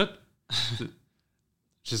unexpected out of it.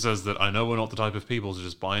 She says that I know we're not the type of people to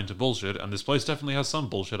just buy into bullshit, and this place definitely has some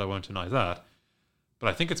bullshit, I won't deny that. But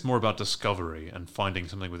I think it's more about discovery and finding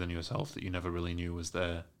something within yourself that you never really knew was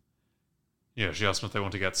there. Yeah, she asks them if they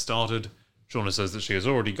want to get started. Shauna says that she has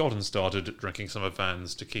already gotten started drinking some of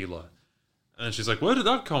Van's tequila. And then she's like, where did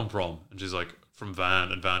that come from? And she's like, from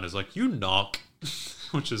Van. And Van is like, you knock.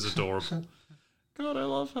 Which is adorable. God, I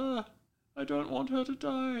love her. I don't want her to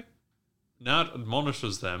die. Nat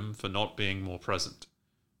admonishes them for not being more present.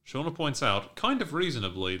 Shauna points out, kind of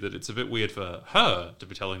reasonably, that it's a bit weird for her to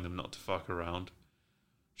be telling them not to fuck around.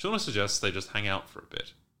 Shauna suggests they just hang out for a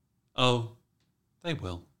bit. Oh, they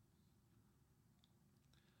will.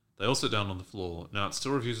 They all sit down on the floor. Nat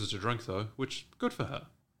still refuses to drink, though, which, good for her.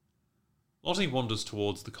 Lottie wanders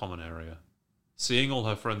towards the common area. Seeing all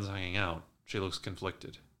her friends hanging out, she looks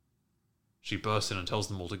conflicted. She bursts in and tells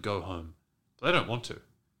them all to go home, but they don't want to.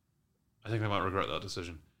 I think they might regret that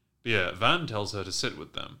decision. But yeah, Van tells her to sit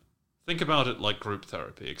with them. Think about it like group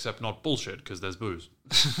therapy, except not bullshit, because there's booze.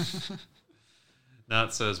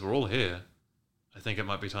 Nat says, we're all here. I think it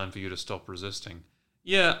might be time for you to stop resisting.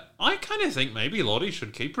 Yeah, I kind of think maybe Lottie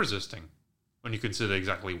should keep resisting, when you consider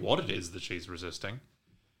exactly what it is that she's resisting.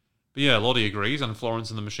 But yeah, Lottie agrees, and Florence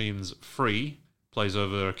and the Machine's Free plays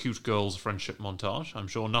over a cute girl's friendship montage. I'm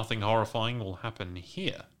sure nothing horrifying will happen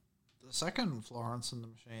here. The second Florence and the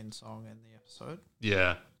Machine song in the episode.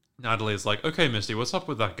 Yeah. Natalie is like, okay, Misty, what's up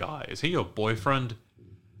with that guy? Is he your boyfriend?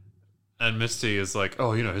 And Misty is like,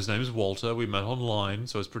 oh, his name is Walter. We met online,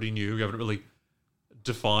 so it's pretty new. We haven't really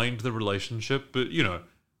defined the relationship, but,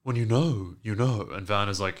 when you know, you know. And Van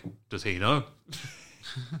is like, does he know?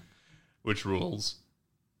 Which rules.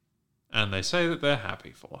 And they say that they're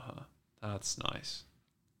happy for her. That's nice.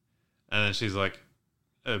 And then she's like,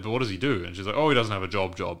 but what does he do? And she's like, oh, he doesn't have a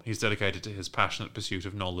job. He's dedicated to his passionate pursuit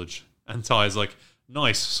of knowledge. And Ty's like,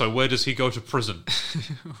 nice. So where does he go to prison?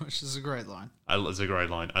 Which is a great line. It's a great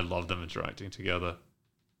line. I love them interacting together.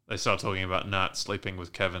 They start talking about Nat sleeping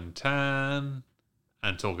with Kevin Tan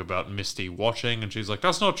and talk about Misty watching. And she's like,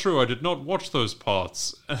 that's not true. I did not watch those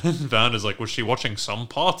parts. And Van is like, was she watching some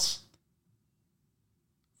parts?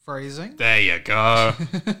 Phrasing. There you go.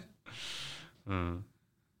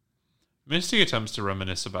 Misty attempts to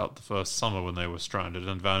reminisce about the first summer when they were stranded,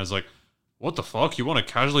 and Van is like, what the fuck? You want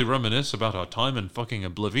to casually reminisce about our time in fucking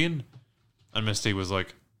Oblivion? And Misty was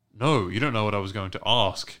like, no, you don't know what I was going to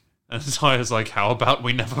ask. And Ty's like, how about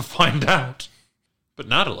we never find out? But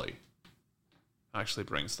Natalie actually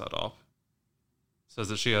brings that up. Says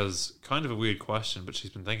that she has kind of a weird question, but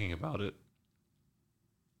she's been thinking about it.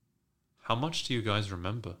 How much do you guys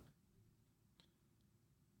remember?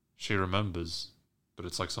 She remembers, but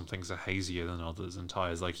it's like some things are hazier than others, and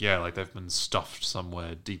Ty is like, yeah, like they've been stuffed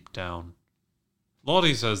somewhere deep down.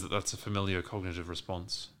 Lottie says that that's a familiar cognitive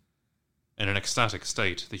response. In an ecstatic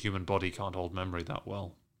state, the human body can't hold memory that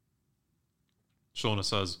well. Shauna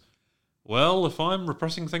says, well, if I'm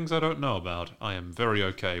repressing things I don't know about, I am very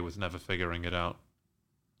okay with never figuring it out.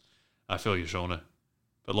 I feel you, Shauna.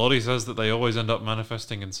 But Lottie says that they always end up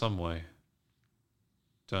manifesting in some way.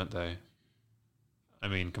 Don't they? I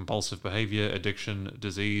mean, compulsive behavior, addiction,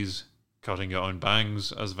 disease, cutting your own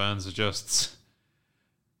bangs, as Van suggests.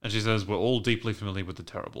 And she says, we're all deeply familiar with the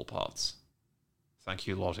terrible parts. Thank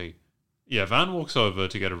you, Lottie. Yeah, Van walks over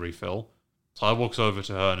to get a refill. Ty walks over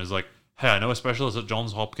to her and is like, hey, I know a specialist at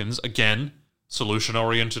Johns Hopkins. Again,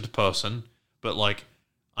 solution-oriented person. But,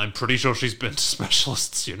 I'm pretty sure she's been to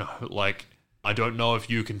specialists, I don't know if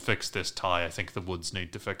you can fix this, Ty. I think the Woods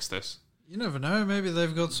need to fix this. You never know. Maybe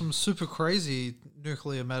they've got some super crazy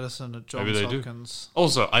nuclear medicine at Johns Hopkins. Do.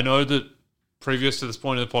 Also, I know that previous to this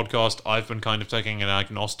point of the podcast, I've been kind of taking an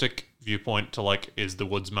agnostic viewpoint to, is the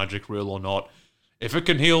Woods magic real or not? If it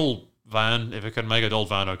can heal Van, if it can make adult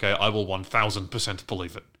Van okay, I will 1000%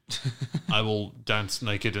 believe it. I will dance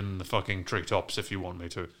naked in the fucking treetops if you want me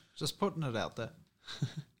to. Just putting it out there.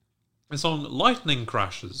 The song Lightning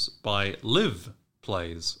Crashes by Liv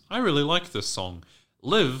plays. I really like this song.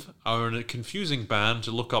 Liv are a confusing band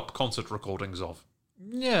to look up concert recordings of.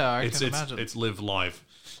 Yeah, I can imagine. It's Live Live.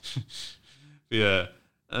 Yeah.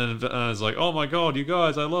 And it's like, oh my god, you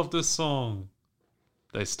guys, I love this song.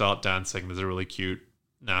 They start dancing. There's a really cute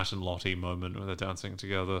Nat and Lottie moment where they're dancing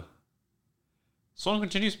together. Song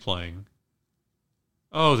continues playing.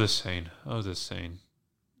 Oh, this scene.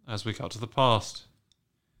 As we cut to the past,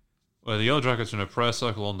 where the Yellow Jackets are in a prayer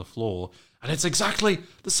circle on the floor, and it's exactly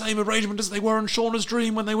the same arrangement as they were in Shauna's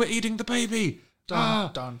dream when they were eating the baby.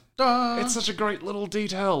 Dun, dun, dun. It's such a great little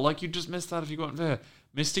detail. You'd just miss that if you weren't there.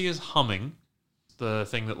 Misty is humming the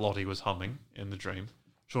thing that Lottie was humming in the dream.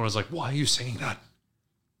 Shauna's like, why are you singing that?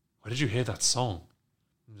 Where did you hear that song?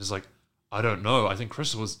 And he's like, I don't know. I think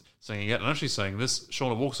Chris was singing it. And as she's saying this,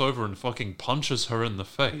 Shauna walks over and fucking punches her in the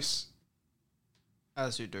face.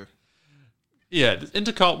 As you do. Yeah,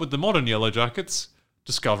 intercut with the modern Yellow Jackets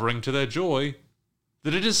discovering to their joy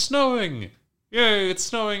that it is snowing. Yay, it's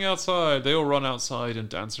snowing outside. They all run outside and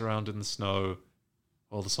dance around in the snow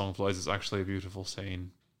while the song plays. It's actually a beautiful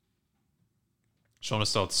scene. Shauna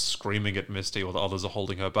starts screaming at Misty while the others are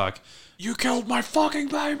holding her back. You killed my fucking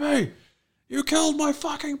baby! You killed my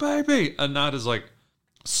fucking baby! And Nat is like,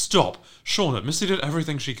 stop. Shauna, Misty did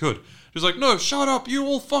everything she could. She's like, no, shut up. You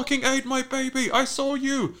all fucking ate my baby. I saw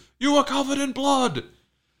you. You were covered in blood.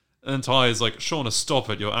 And Ty is like, Shauna, stop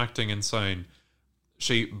it. You're acting insane.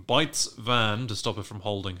 She bites Van to stop her from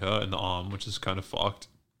holding her in the arm, which is kind of fucked.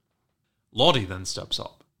 Lottie then steps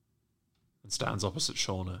up and stands opposite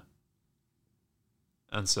Shauna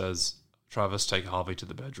and says, Travis, take Harvey to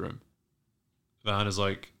the bedroom. Van is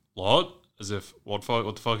like, what? As if, what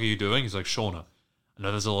the fuck are you doing? He's like, Shauna, I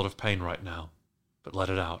know there's a lot of pain right now, but let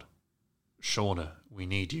it out. Shauna, we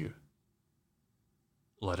need you.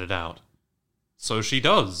 Let it out. So she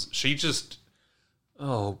does. She just,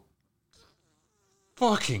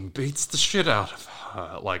 fucking beats the shit out of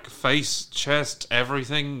her. Face, chest,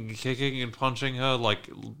 everything, kicking and punching her,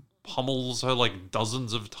 pummels her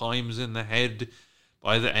dozens of times in the head.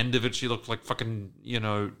 By the end of it, she looked like fucking,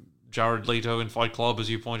 Jared Leto in Fight Club, as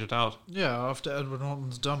you pointed out. Yeah, after Edward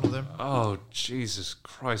Norton's done with him. Oh, Jesus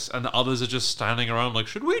Christ. And the others are just standing around like,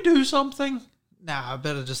 should we do something? Nah, I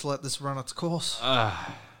better just let this run its course.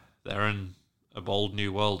 They're in a bold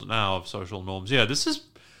new world now of social norms. Yeah, this is...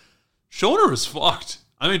 Shauna is fucked.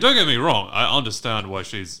 I mean, don't get me wrong. I understand why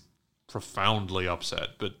she's profoundly upset.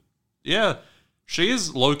 But, yeah, she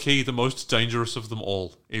is low-key the most dangerous of them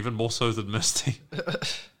all. Even more so than Misty.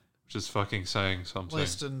 Which is fucking saying something. At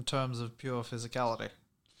least in terms of pure physicality.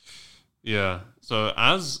 Yeah. So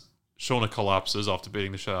as Shauna collapses after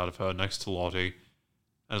beating the shit out of her next to Lottie,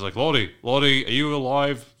 and is like, Lottie, are you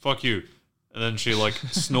alive? Fuck you. And then she like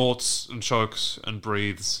snorts and chokes and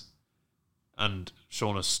breathes, and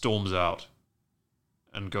Shauna storms out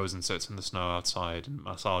and goes and sits in the snow outside and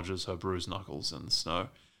massages her bruised knuckles in the snow.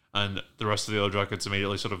 And the rest of the Yellowjackets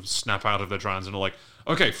immediately sort of snap out of their trance and are like,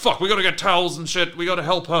 okay, fuck, we gotta get towels and shit, we gotta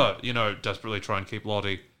help her. You know, desperately try and keep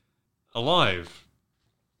Lottie alive.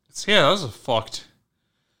 That's a fucked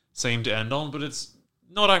scene to end on, but it's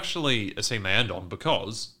not actually a scene they end on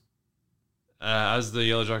because as the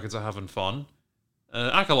Yellowjackets are having fun,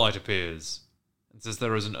 Acolyte appears and says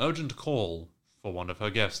there is an urgent call for one of her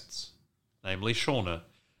guests, namely Shauna.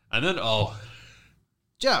 And then,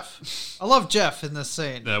 Jeff. I love Jeff in this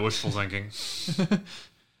scene. Yeah, wishful thinking. And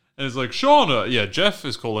it's like, Shauna! Yeah, Jeff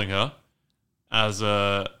is calling her as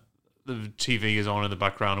the TV is on in the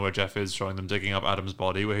background where Jeff is showing them digging up Adam's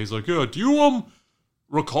body, where he's like, yeah, do you,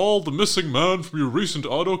 recall the missing man from your recent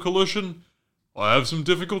auto collision? I have some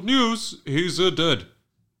difficult news. He's dead.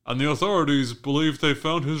 And the authorities believe they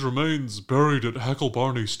found his remains buried at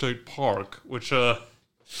Hacklebarney State Park, which, fuck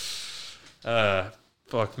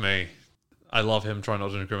me. I love him trying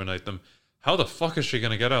not to incriminate them. How the fuck is she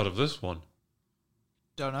going to get out of this one?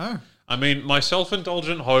 Don't know. I mean, my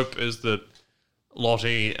self-indulgent hope is that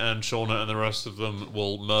Lottie and Shauna and the rest of them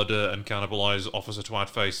will murder and cannibalize Officer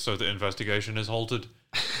Twatface so the investigation is halted.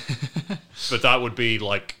 But that would be,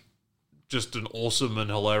 like, just an awesome and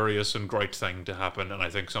hilarious and great thing to happen, and I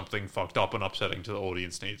think something fucked up and upsetting to the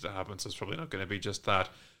audience needs to happen, so it's probably not going to be just that.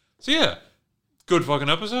 So yeah, good fucking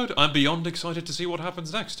episode. I'm beyond excited to see what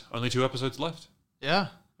happens next. Only 2 episodes left. Yeah.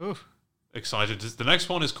 Ooh. Excited. The next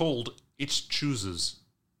one is called It Chooses,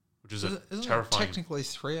 which is Isn't terrifying... it technically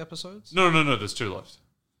 3 episodes? No, there's 2 left.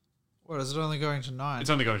 What, is it only going to 9? It's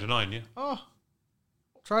only going to 9, yeah. Oh.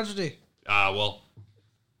 Tragedy. Well,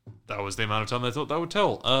 that was the amount of time they thought that would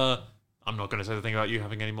tell. I'm not going to say the thing about you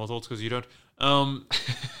having any more thoughts because you don't.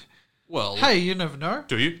 Well... Hey, you never know.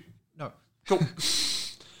 Do you? No. Cool.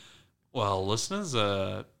 Well, listeners,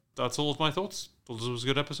 that's all of my thoughts. Thought this was a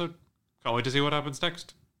good episode. Can't wait to see what happens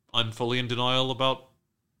next. I'm fully in denial about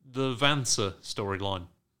the Vansa storyline.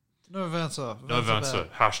 No Vansa. No Vansa.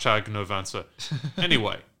 Hashtag no Vansa.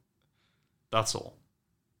 Anyway, that's all.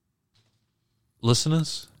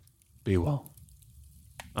 Listeners, be well.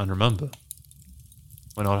 And remember,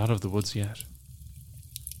 we're not out of the woods yet.